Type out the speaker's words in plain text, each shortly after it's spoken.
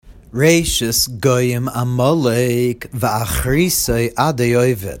Reishis Goyim Amalek Va'achrisei Adei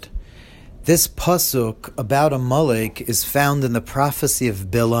Oved. This pasuk about Amalek is found in the prophecy of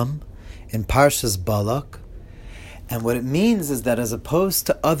Bilam in Parshas Balak, and what it means is that as opposed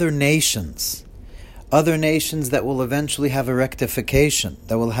to other nations that will eventually have a rectification,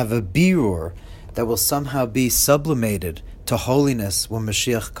 that will have a birur, that will somehow be sublimated to holiness when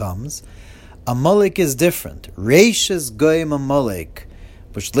Mashiach comes, Amalek is different. Reishis Goyim Amalek,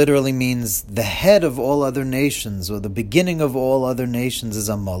 which literally means the head of all other nations, or the beginning of all other nations, is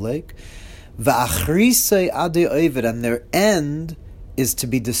Amalek. Va'achrisei adei oved, and their end is to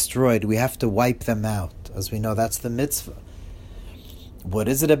be destroyed. We have to wipe them out. As we know, that's the mitzvah. What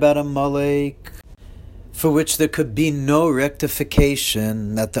is it about Amalek for which there could be no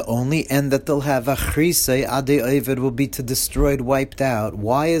rectification, that the only end that they'll have, achrisei adei oved, will be to destroyed, wiped out?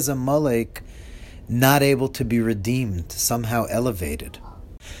 Why is Amalek not able to be redeemed, somehow elevated?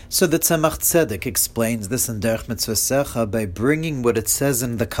 So the Tzemach Tzedek explains this in Derech Mitzvosecha by bringing what it says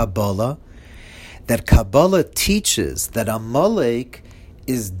in the Kabbalah, that Kabbalah teaches that Amalek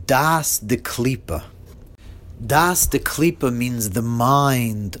is Das de Klipa. Das de Klipa means the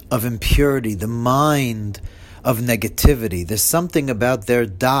mind of impurity, the mind of negativity. There's something about their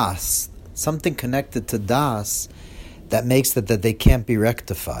Das, something connected to Das, that makes it that they can't be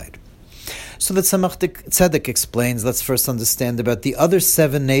rectified. So the Tzemach Tzedek explains, let's first understand about the other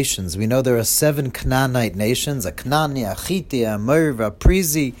 7 nations. We know there are 7 Canaanite nations, a Knani, a Chiti, a Merv, a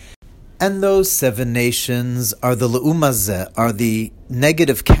Prizi, and those 7 nations are the Le'umazeh, are the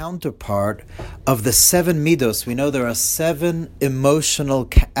negative counterpart of the 7 Midos. We know there are 7 emotional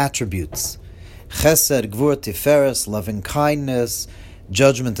attributes: Chesed, Gvur, Tiferes, loving kindness,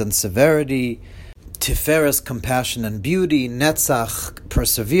 judgment and severity, Tiferes, compassion and beauty, Netzach,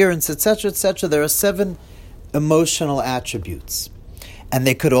 perseverance, etc., etc. There are 7 emotional attributes, and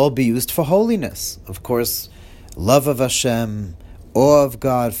they could all be used for holiness. Of course, love of Hashem, awe of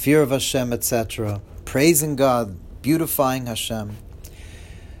God, fear of Hashem, etc., praising God, beautifying Hashem.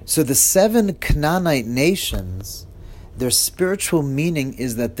 So the 7 Canaanite nations, their spiritual meaning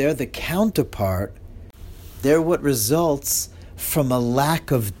is that they're the counterpart. They're what results from a lack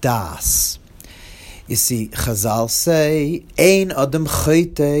of das. You see, Chazal say, Ein Adam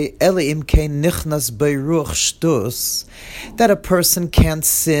Chayte Ele Im Kein Nichnas Bei Ruach Shtus, that a person can't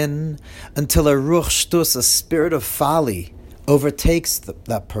sin until a Ruach Shtus, a spirit of folly, overtakes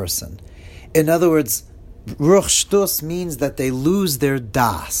that person. In other words, Ruach Shtus means that they lose their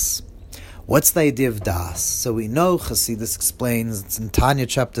das. What's the idea of das? So we know, Chassidus explains, it's in Tanya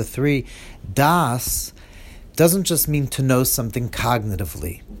chapter 3, das doesn't just mean to know something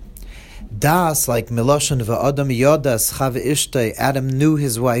cognitively. Das, like Miloshan v'Adam Yodas Chava Ishtay, Adam knew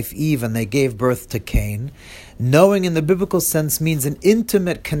his wife Eve and they gave birth to Cain. Knowing in the biblical sense means an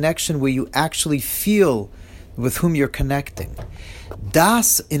intimate connection where you actually feel with whom you're connecting.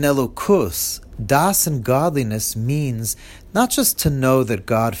 Das in Elokus, das in godliness, means not just to know that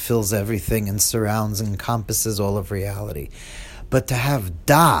God fills everything and surrounds and encompasses all of reality, but to have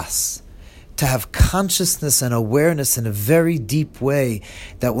das, to have consciousness and awareness in a very deep way,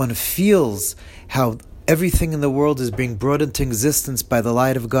 that one feels how everything in the world is being brought into existence by the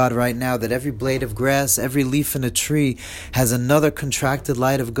light of God right now, that every blade of grass, every leaf in a tree has another contracted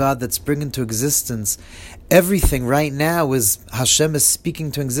light of God that's bringing to existence. Everything right now is Hashem is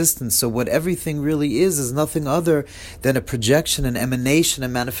speaking to existence. So what everything really is nothing other than a projection, an emanation, a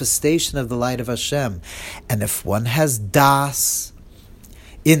manifestation of the light of Hashem. And if one has das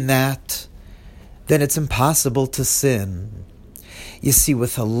in that, then it's impossible to sin. You see,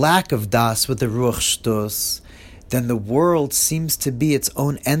 with a lack of das, with the Ruach Shtus, then the world seems to be its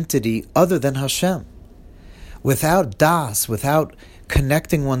own entity other than Hashem. Without das, without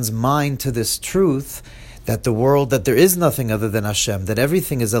connecting one's mind to this truth, that the world, that there is nothing other than Hashem, that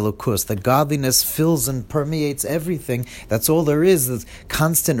everything is Elokus, that godliness fills and permeates everything, that's all there is, the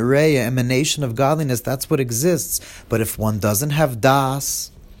constant reya, emanation of godliness, that's what exists. But if one doesn't have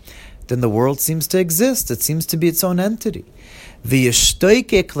das, then the world seems to exist. It seems to be its own entity. And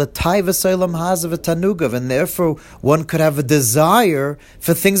therefore one could have a desire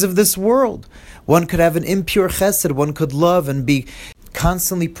for things of this world. One could have an impure chesed. One could love and be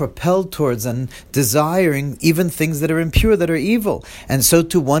constantly propelled towards and desiring even things that are impure, that are evil. And so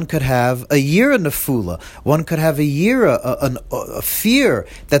too one could have a yira nefula. One could have a yira, a fear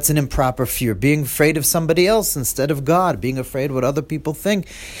that's an improper fear, being afraid of somebody else instead of God, being afraid what other people think.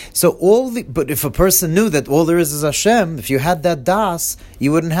 So but if a person knew that all there is Hashem, if you had that das,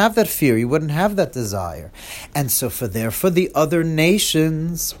 you wouldn't have that fear, you wouldn't have that desire. And so for the other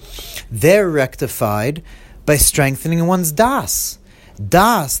nations, they're rectified by strengthening one's das.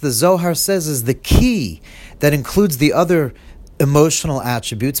 Das, the Zohar says, is the key that includes the other emotional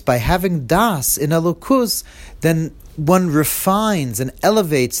attributes. By having das in Elokus, then one refines and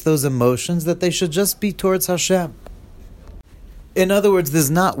elevates those emotions that they should just be towards Hashem. In other words,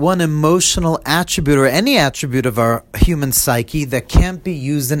 there's not one emotional attribute or any attribute of our human psyche that can't be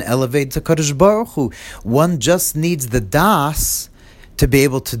used and elevated to Kadosh Baruch Hu. One just needs the das to be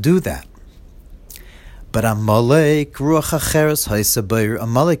able to do that. But Amalek, Ruach Acheres Haisabayr,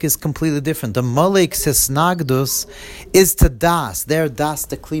 Amalek is completely different. Amalek's Hisnagdus is to das. They're das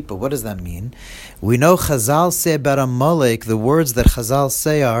de klipa. What does that mean? We know Chazal say about Amalek, the words that Chazal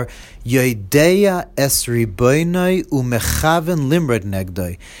say are, Yoideya esriboinoi umechaven limred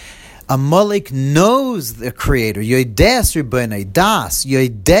negdoi. Amalek knows the Creator. Yoideya esriboinoi, das.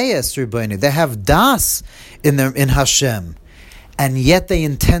 Yoideya esriboinoi. They have das in Hashem. And yet they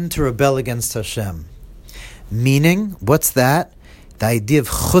intend to rebel against Hashem. Meaning, what's that? The idea of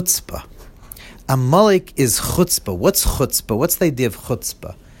chutzpah. Amalek is chutzpah. What's chutzpah? What's the idea of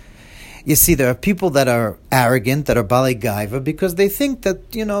chutzpah? You see, there are people that are arrogant, that are balei gaiva, because they think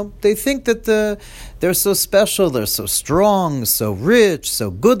that, they're so special, they're so strong, so rich, so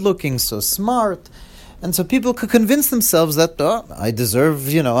good-looking, so smart. And so people could convince themselves that, I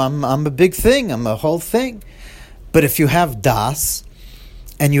deserve, I'm a big thing, I'm a whole thing. But if you have das,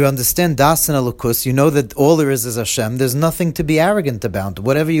 and you understand das and Elokus, you know that all there is Hashem, there's nothing to be arrogant about.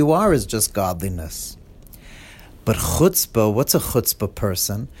 Whatever you are is just godliness. But chutzpah, what's a chutzpah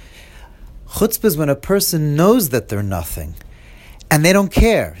person? Chutzpah is when a person knows that they're nothing, and they don't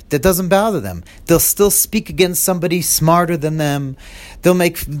care. That doesn't bother them. They'll still speak against somebody smarter than them.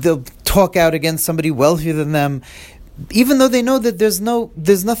 They'll talk out against somebody wealthier than them, even though they know that there's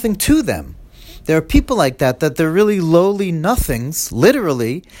nothing to them. There are people like that they're really lowly nothings,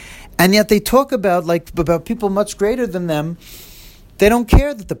 literally, and yet they talk about people much greater than them. They don't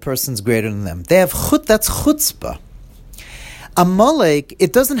care that the person's greater than them. They have that's chutzpah. Amalek,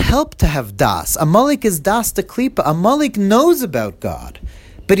 it doesn't help to have das. Amalek is das de klipa. Amalek knows about God,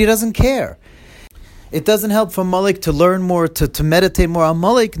 but he doesn't care. It doesn't help for Amalek to learn more, to meditate more.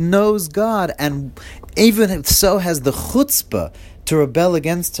 Amalek knows God, and even so has the chutzpah to rebel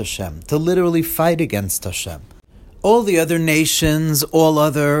against Hashem, to literally fight against Hashem. All the other nations, all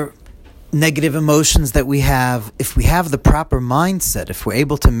other negative emotions that we have, if we have the proper mindset, if we're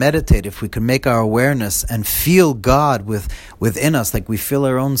able to meditate, if we can make our awareness and feel God within us, like we feel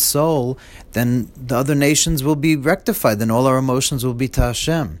our own soul, then the other nations will be rectified, then all our emotions will be to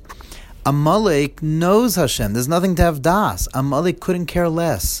Hashem. Amalek knows Hashem. There's nothing to have das. Amalek couldn't care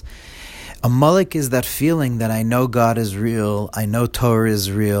less. Amalek is that feeling that I know God is real, I know Torah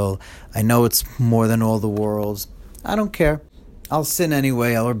is real, I know it's more than all the worlds. I don't care. I'll sin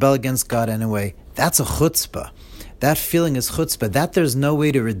anyway, I'll rebel against God anyway. That's a chutzpah. That feeling is chutzpah. That there's no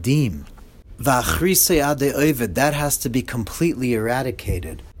way to redeem. That has to be completely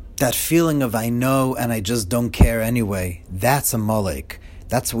eradicated. That feeling of I know and I just don't care anyway, that's Amalek.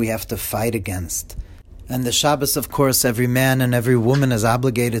 That's what we have to fight against. And the Shabbos, of course, every man and every woman is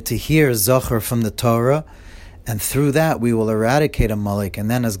obligated to hear Zohar from the Torah, and through that we will eradicate Amalek. And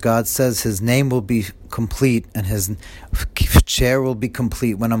then, as God says, his name will be complete and his chair will be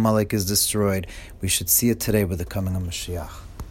complete when Amalek is destroyed. We should see it today with the coming of Mashiach.